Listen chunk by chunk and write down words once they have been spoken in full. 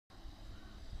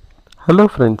Hello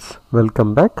friends,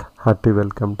 welcome back. Hearty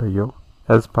welcome to you.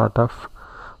 As part of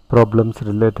problems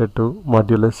related to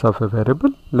modulus of a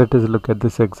variable, let us look at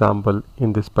this example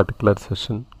in this particular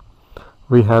session.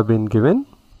 We have been given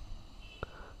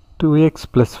 2x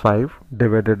plus 5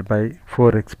 divided by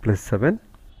 4x plus 7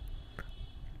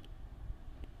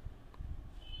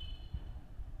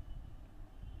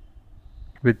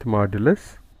 with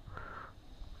modulus,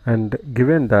 and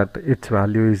given that its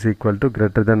value is equal to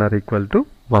greater than or equal to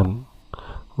 1.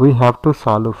 We have to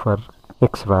solve for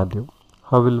x value.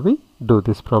 How will we do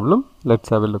this problem? Let's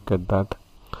have a look at that.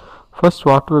 First,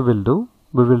 what we will do,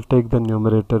 we will take the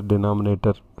numerator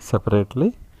denominator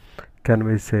separately. Can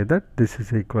we say that this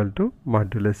is equal to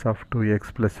modulus of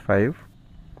 2x plus 5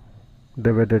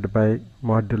 divided by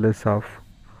modulus of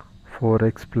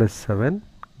 4x plus 7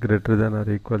 greater than or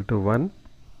equal to 1.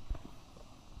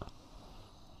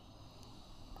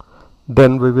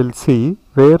 Then we will see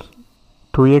where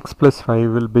 2x plus 5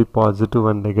 will be positive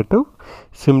and negative.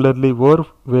 Similarly,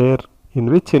 where in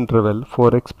which interval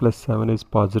 4x plus 7 is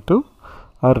positive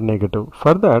or negative.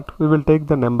 For that, we will take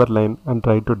the number line and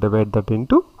try to divide that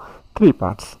into 3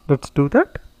 parts. Let's do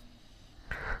that.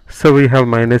 So we have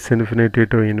minus infinity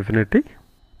to infinity.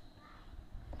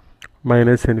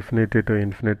 Minus infinity to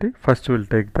infinity. First we will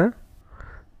take the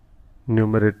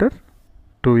numerator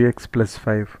 2x plus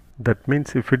 5. That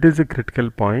means if it is a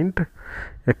critical point,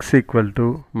 x equal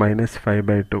to minus 5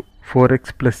 by 2.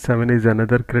 4x plus 7 is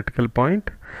another critical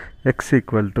point, x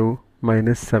equal to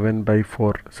minus 7 by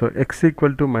 4. So x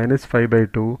equal to minus 5 by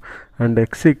 2 and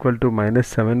x equal to minus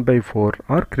 7 by 4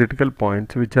 are critical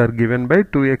points which are given by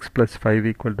 2x plus 5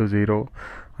 equal to 0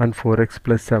 and 4x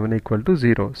plus 7 equal to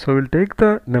 0. So we'll take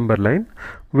the number line,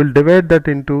 we'll divide that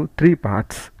into 3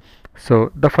 parts.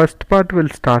 So the first part will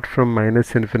start from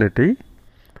minus infinity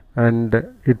and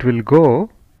it will go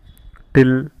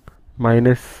till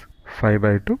minus 5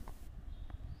 by 2.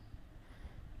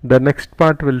 The next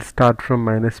part will start from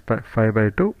minus 5 by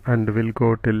 2 and will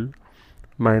go till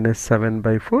minus 7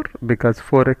 by 4, because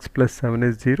 4x plus 7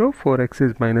 is 0, 4x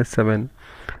is minus 7,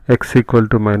 x equal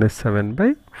to minus 7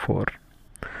 by 4.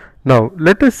 Now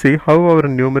let us see how our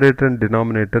numerator and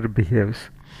denominator behaves.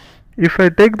 If I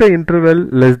take the interval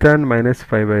less than minus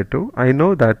 5 by 2, I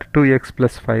know that 2x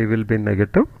plus 5 will be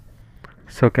negative.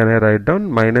 So can I write down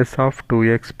minus of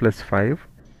 2x plus 5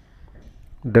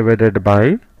 divided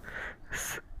by,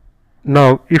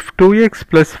 now if 2x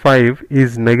plus 5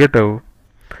 is negative,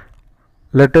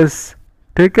 let us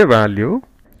take a value.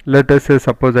 Let us say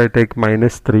suppose I take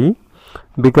minus 3,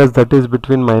 because that is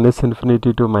between minus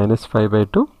infinity to minus 5 by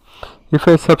 2. If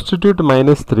I substitute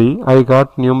minus 3, I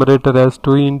got numerator as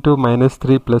 2 into minus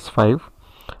 3 plus 5,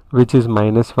 which is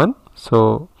minus 1.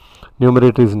 So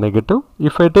numerator is negative.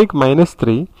 If I take minus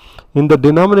 3, in the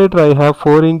denominator I have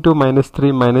 4 into minus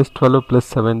 3 minus 12 plus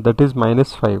 7, that is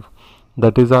minus 5.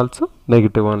 That is also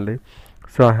negative only.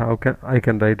 So how I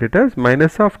can write it as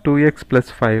minus of 2x plus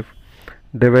 5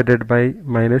 divided by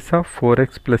minus of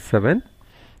 4x plus 7,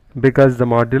 because the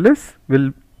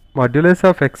modulus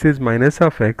of x is minus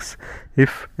of x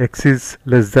if x is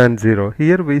less than 0.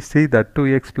 Here we see that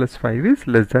 2x plus 5 is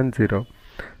less than 0.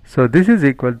 So this is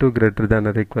equal to greater than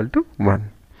or equal to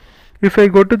 1. If I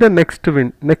go to the next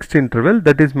interval,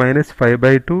 that is minus 5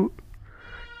 by 2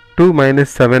 to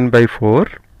minus 7 by 4,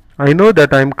 I know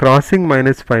that I am crossing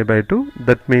minus 5 by 2.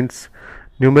 That means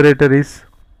numerator is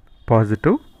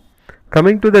positive.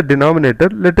 Coming to the denominator,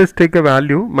 let us take a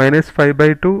value. Minus 5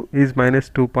 by 2 is minus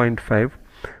 2.5,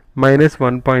 minus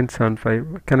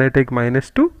 1.75. Can I take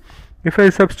minus 2? If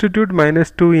I substitute minus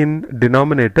 2 in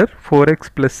denominator, 4x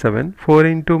plus 7, 4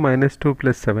 into minus 2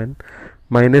 plus 7,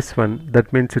 minus 1,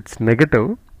 that means it's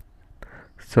negative.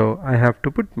 So I have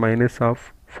to put minus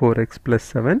of 4x plus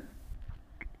 7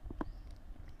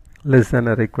 less than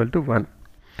or equal to 1.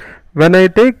 When I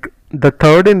take the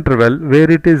third interval where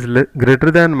it is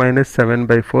greater than minus 7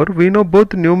 by 4, we know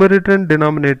both numerator and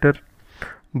denominator,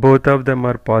 both of them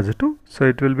are positive. So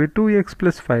it will be 2x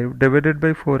plus 5 divided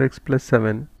by 4x plus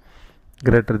 7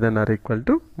 greater than or equal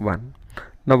to 1.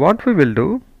 Now what we will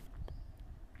do,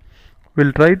 we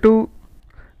will try to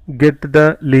get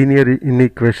the linear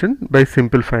inequation by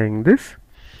simplifying this.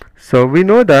 So we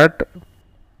know that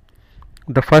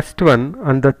the first one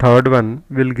and the third one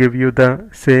will give you the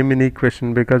same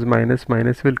inequation, because minus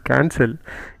minus will cancel,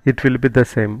 it will be the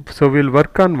same. So we will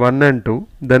work on 1 and 2,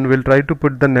 then we will try to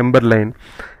put the number line,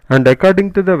 and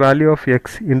according to the value of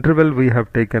x interval we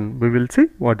have taken, we will see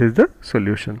what is the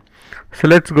solution. So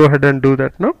let's go ahead and do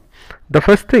that now. The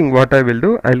first thing what I will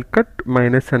do, I will cut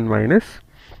minus and minus.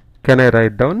 Can I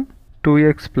write down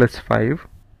 2x plus 5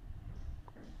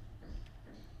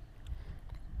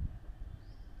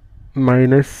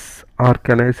 minus, or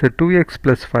can I say 2x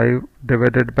plus 5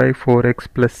 divided by 4x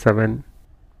plus 7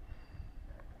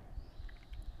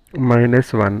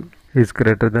 minus 1 is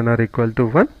greater than or equal to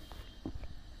 1.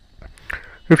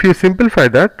 If you simplify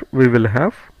that,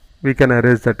 we can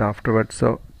erase that afterwards.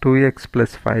 So 2x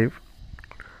plus 5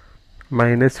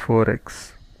 minus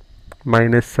 4x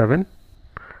minus 7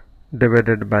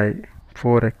 divided by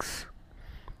 4x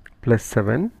plus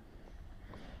 7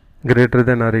 greater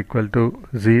than or equal to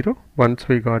 0. Once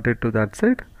we got it to that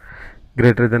side,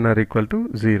 greater than or equal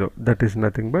to 0, that is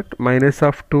nothing but minus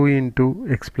of 2 into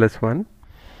x plus 1,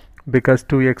 because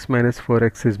 2x minus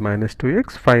 4x is minus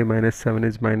 2x, 5 minus 7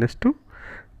 is minus 2,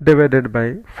 divided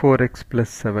by 4x plus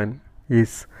 7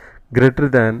 is greater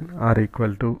than or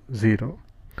equal to 0.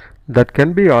 That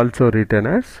can be also written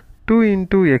as 2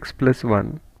 into x plus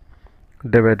 1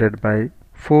 divided by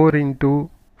 4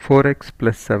 into 4x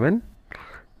plus 7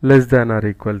 less than or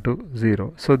equal to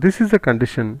 0. So this is the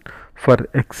condition for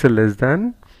x less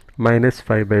than minus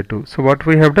 5 by 2. So what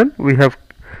we have done, we have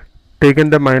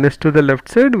taken the minus to the left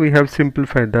side, we have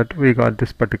simplified that, we got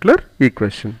this particular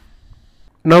equation.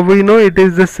 Now we know it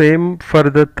is the same for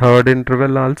the third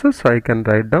interval also, so I can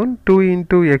write down 2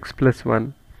 into x plus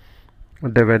 1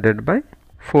 divided by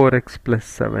 4x plus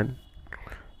 7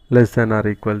 less than or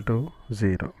equal to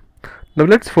 0. Now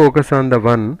let's focus on the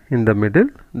one in the middle,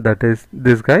 that is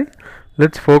this guy.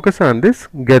 Let's focus on this,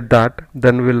 get that,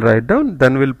 then we'll write down,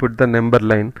 then we'll put the number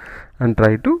line and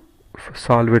try to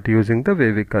solve it using the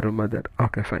wavy curve method.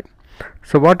 Okay, fine.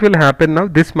 So what will happen now,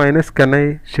 this minus can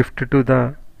I shift to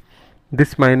the,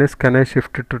 this minus can I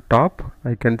shift it to top?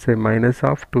 I can say minus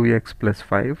of 2x plus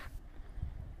 5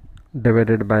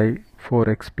 divided by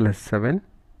 4x plus 7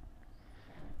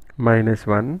 minus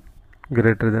 1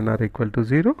 greater than or equal to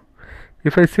 0.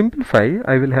 If I simplify,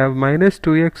 I will have minus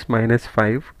 2x minus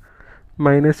 5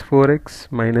 minus 4x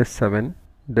minus 7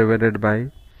 divided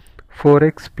by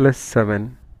 4x plus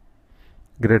 7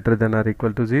 greater than or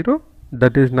equal to 0.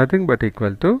 That is nothing but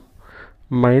equal to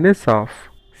minus of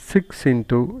 6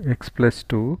 into x plus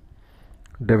 2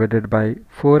 divided by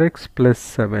 4x plus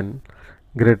 7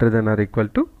 greater than or equal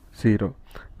to 0.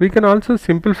 We can also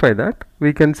simplify that.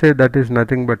 We can say that is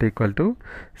nothing but equal to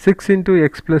 6 into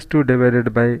x plus 2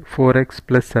 divided by 4x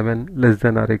plus 7 less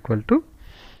than or equal to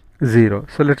 0.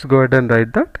 So let's go ahead and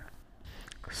write that.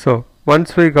 So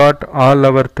once we got all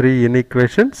our three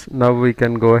inequations, now we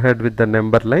can go ahead with the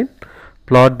number line,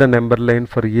 plot the number line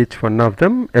for each one of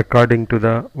them according to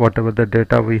the whatever the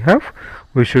data we have.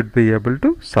 We should be able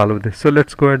to solve this. So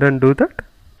let's go ahead and do that.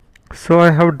 So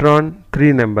I have drawn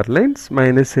three number lines,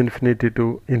 minus infinity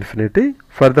to infinity.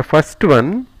 For the first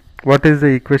one, what is the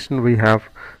equation we have?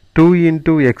 2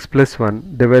 into x plus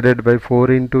 1 divided by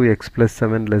 4 into x plus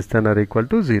 7 less than or equal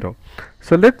to 0.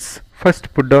 So let's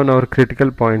first put down our critical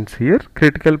points here.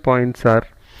 Critical points are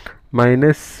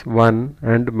minus 1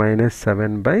 and minus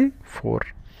 7 by 4.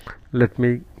 Let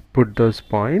me put those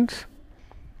points,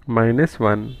 minus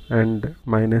 1 and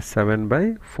minus 7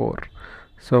 by 4.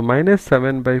 So minus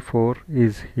 7 by 4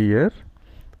 is here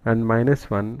and minus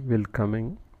 1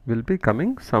 will be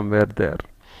coming somewhere there.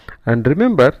 And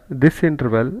remember, this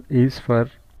interval is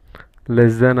for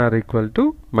less than or equal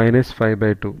to minus 5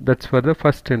 by 2. That's for the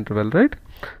first interval, right?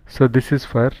 So this is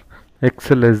for x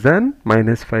less than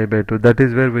minus 5 by 2. That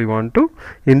is where we want to,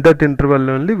 in that interval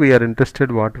only we are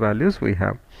interested what values we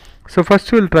have. So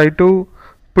first we will try to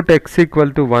put x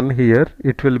equal to 1 here.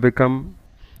 It will become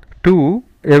 2.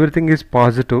 Everything is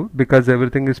positive, because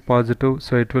everything is positive,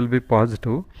 so it will be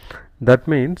positive. That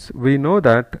means we know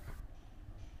that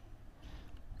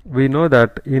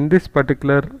in this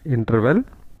particular interval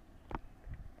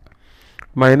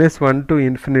minus 1 to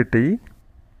infinity,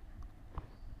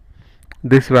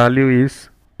 this value is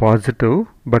positive,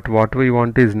 but what we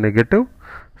want is negative.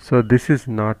 So this is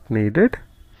not needed,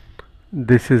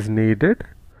 this is needed,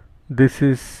 this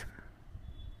is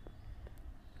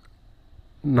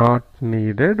not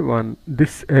needed, one,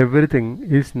 this everything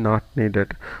is not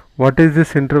needed. What is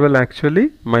this interval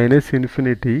actually? Minus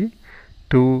infinity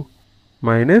to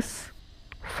minus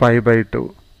 5 by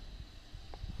 2.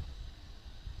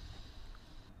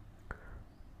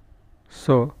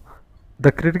 So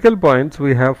the critical points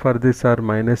we have for this are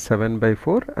minus 7 by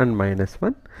 4 and minus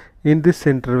 1. In this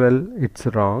interval it's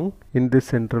wrong, in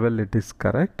this interval it is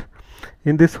correct.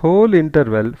 In this whole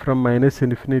interval from minus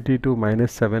infinity to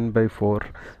minus 7 by 4,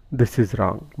 this is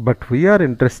wrong. But we are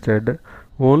interested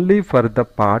only for the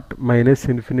part minus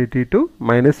infinity to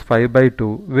minus 5 by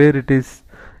 2, where it is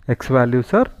x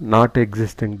values are not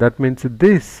existing. That means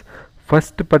this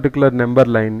first particular number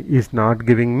line is not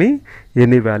giving me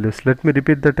any values. Let me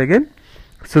repeat that again.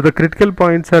 So the critical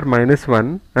points are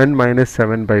 -1 and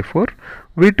 -7/4.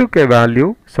 We took a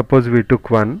value, suppose we took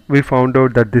 1, we found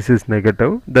out that this is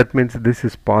negative, that means this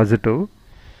is positive.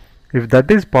 If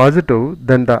that is positive,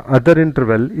 then the other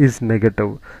interval is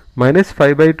negative.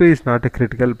 -5/2 is not a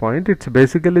critical point, it's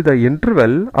basically the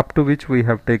interval up to which we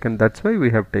have taken, that's why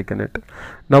we have taken it.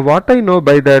 Now what I know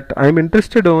by that, I am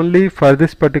interested only for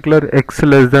this particular x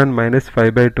less than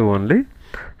 -5/2 only.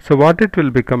 So what it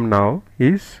will become now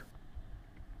is,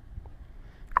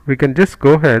 we can just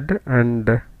go ahead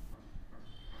and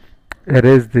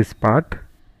erase this part,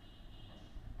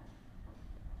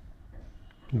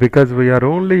 because we are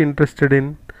only interested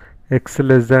in x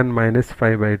less than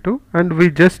 -5/2, and we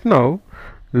just now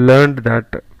learned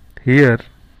that here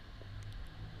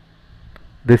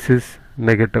this is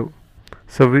negative,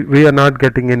 so we are not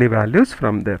getting any values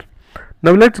from there.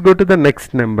 Now let's go to the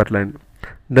next number line.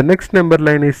 The next number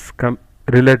line is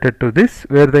related to this,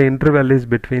 where the interval is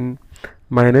between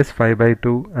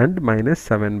 -5/2 and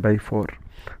 -7/4.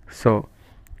 So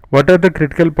what are the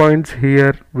critical points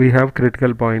here? We have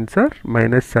critical points are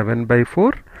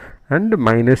 -7/4 and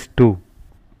 -2.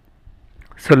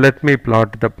 So let me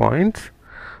plot the points.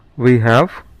 We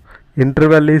have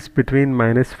interval is between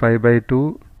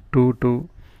 -5/2 to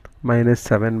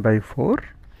 -7/4,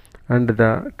 and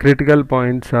the critical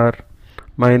points are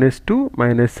 -2,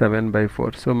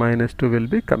 -7/4. So -2 will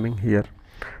be coming here.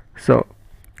 So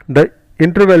the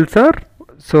intervals are,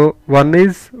 so one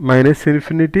is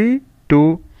 -∞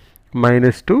 to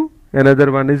 -2, another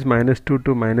one is -2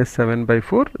 to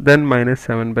 -7/4, then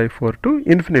 -7/4 to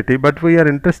infinity, but we are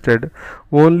interested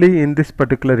only in this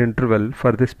particular interval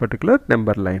for this particular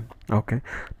number line. Okay,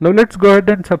 now let's go ahead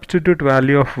and substitute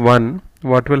value of 1.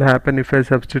 What will happen if I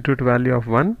substitute value of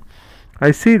 1?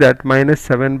 I see that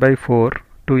 -7/4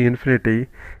 to infinity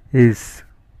is,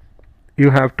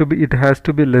 it has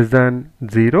to be less than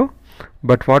 0,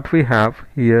 but what we have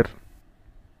here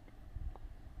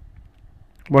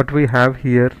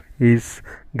is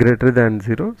greater than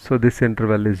 0, so this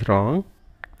interval is wrong,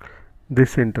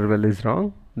 this interval is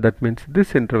wrong, that means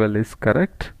this interval is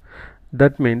correct,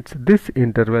 that means this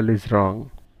interval is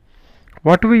wrong.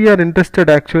 What we are interested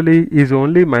actually is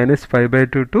only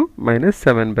 -5/2 to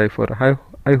 -7/4.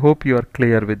 I hope you are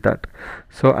clear with that.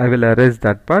 So I will erase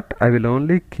that part. I will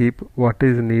only keep what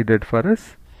is needed for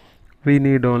us. We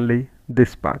need only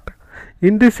this part.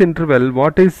 In this interval,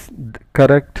 what is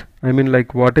correct? I mean,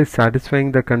 like, what is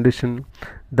satisfying the condition?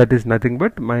 That is nothing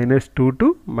but -2 to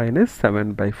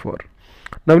 -7/4.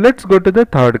 Now let's go to the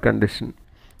third condition.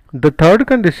 The third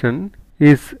condition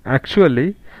is actually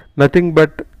nothing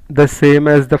but the same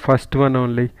as the first one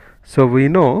only. So we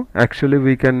know actually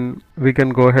we can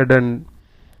go ahead and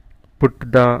put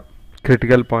the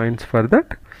critical points for that.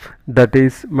 That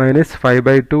is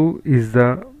 -5/2 is the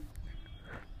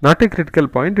not a critical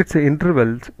point, it's a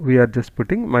intervals. We are just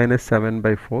putting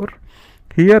 -7/4.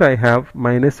 Here I have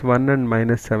 -1 and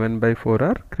 -7/4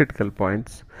 are critical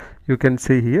points. You can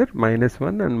see here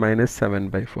 -1 and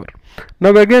 -7/4.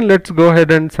 Now again let's go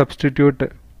ahead and substitute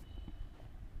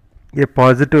a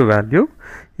positive value.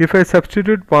 If I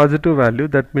substitute positive value,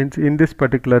 that means in this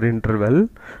particular interval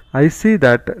I see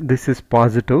that this is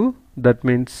positive, that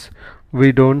means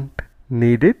we don't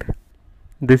need it,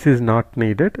 this is not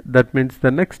needed, that means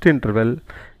the next interval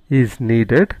is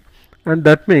needed, and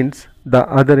that means the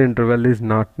other interval is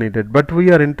not needed, but we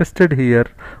are interested here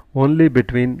only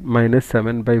between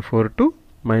 -7/4 to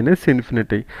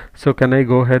 -infinity. So can I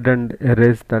go ahead and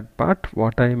erase that part?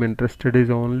 What I am interested is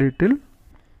only till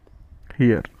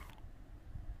here.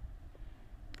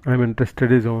 I am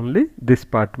interested is only this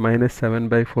part,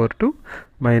 -7/4 to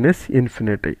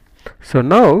 -infinity. So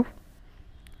now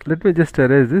let me just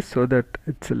erase this so that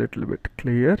it's a little bit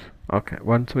clear. Okay,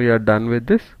 once we are done with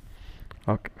this,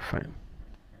 okay, fine.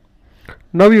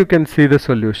 Now you can see the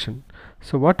solution.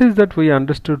 So what is that we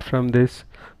understood from this?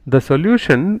 The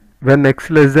solution when x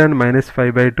less than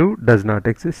 -5/2 does not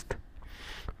exist.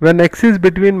 When x is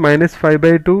between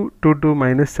 -5/2 to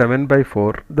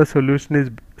 -7/4, the solution is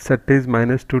set is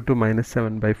 -2 to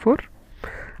 -7/4,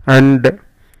 and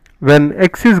when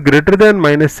x is greater than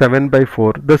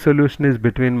 -7/4, the solution is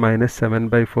between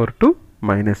 -7/4 to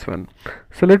 -1.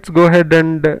 So let's go ahead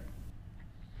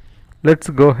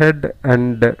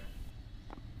and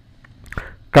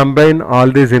combine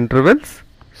all these intervals.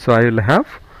 So I will have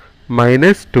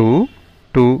 -2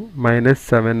 to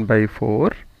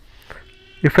 -7/4.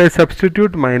 If I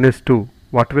substitute -2,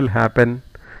 what will happen?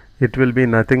 It will be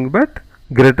nothing but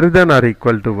greater than or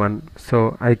equal to 1.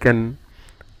 So I can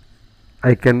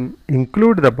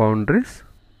include the boundaries,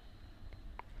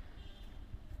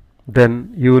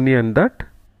 then union that,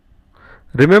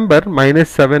 Remember, minus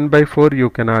 7 by 4 you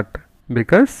cannot,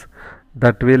 because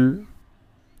that will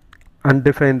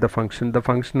undefine the function. The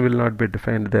function will not be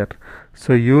defined there.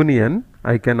 So union,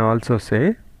 I can also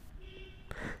say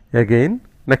again,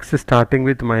 next starting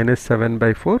with minus 7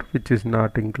 by 4, which is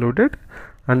not included,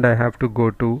 and I have to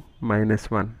go to minus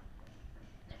 1.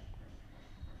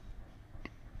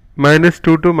 Minus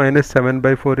 2 to minus 7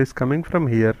 by 4 is coming from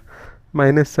here.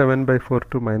 Minus 7 by 4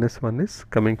 to minus 1 is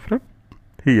coming from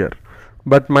here.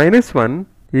 But minus 1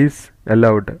 is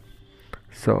allowed.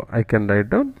 So I can write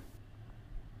down,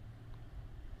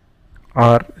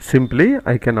 or simply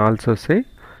I can also say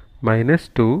minus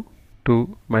 2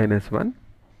 to minus 1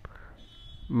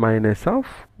 minus of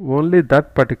only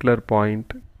that particular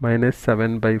point, minus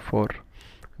 7 by 4,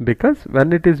 because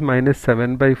when it is minus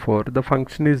 7 by 4 the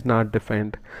function is not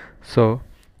defined. So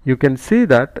you can see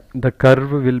that the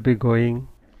curve will be going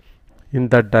in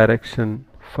that direction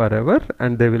forever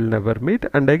and they will never meet,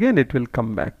 and again it will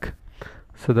come back.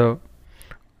 So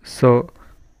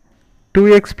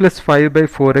 2x plus 5 by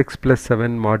 4x plus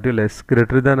 7 modulus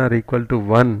greater than or equal to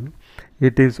 1,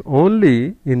 it is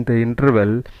only in the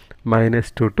interval minus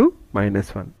 2 to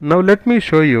minus 1. Now let me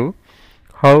show you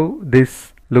how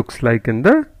this looks like in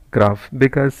the graph,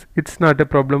 because it's not a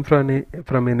problem from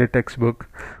any textbook.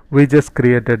 We just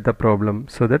created the problem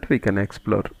so that we can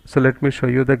explore. So let me show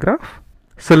you the graph.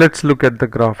 So let's look at the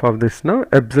graph of this now.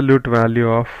 Absolute value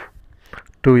of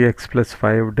 2x plus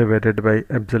 5 divided by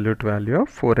absolute value of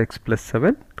 4x plus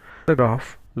 7. The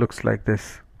graph looks like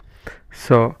this.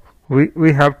 So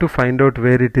we have to find out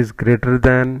where it is greater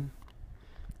than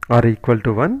or equal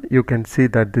to 1. You can see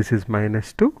that this is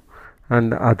minus 2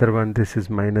 and the other one this is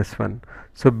minus 1.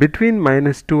 So between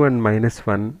minus 2 and minus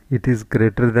 1 it is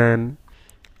greater than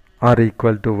or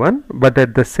equal to 1, but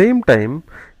at the same time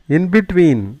in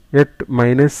between at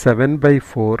minus 7 by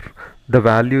 4 the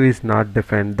value is not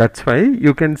defined. That's why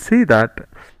you can see that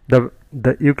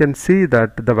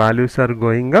the values are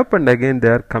going up and again they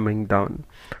are coming down.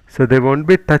 So they won't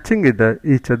be touching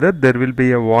each other. There will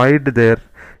be a void there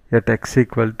at x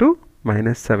equal to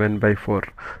minus 7 by 4.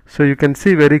 So you can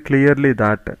see very clearly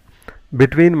that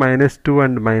between minus 2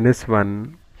 and minus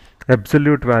 1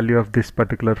 absolute value of this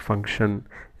particular function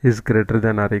is greater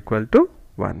than or equal to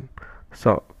 1.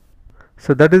 So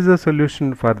that is the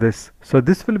solution for this. So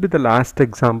this will be the last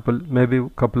example. Maybe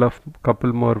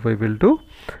couple more we will do.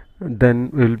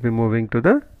 Then we will be moving to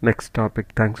the next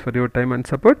topic. Thanks for your time and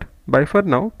support. Bye for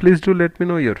now. Please do let me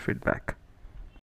know your feedback.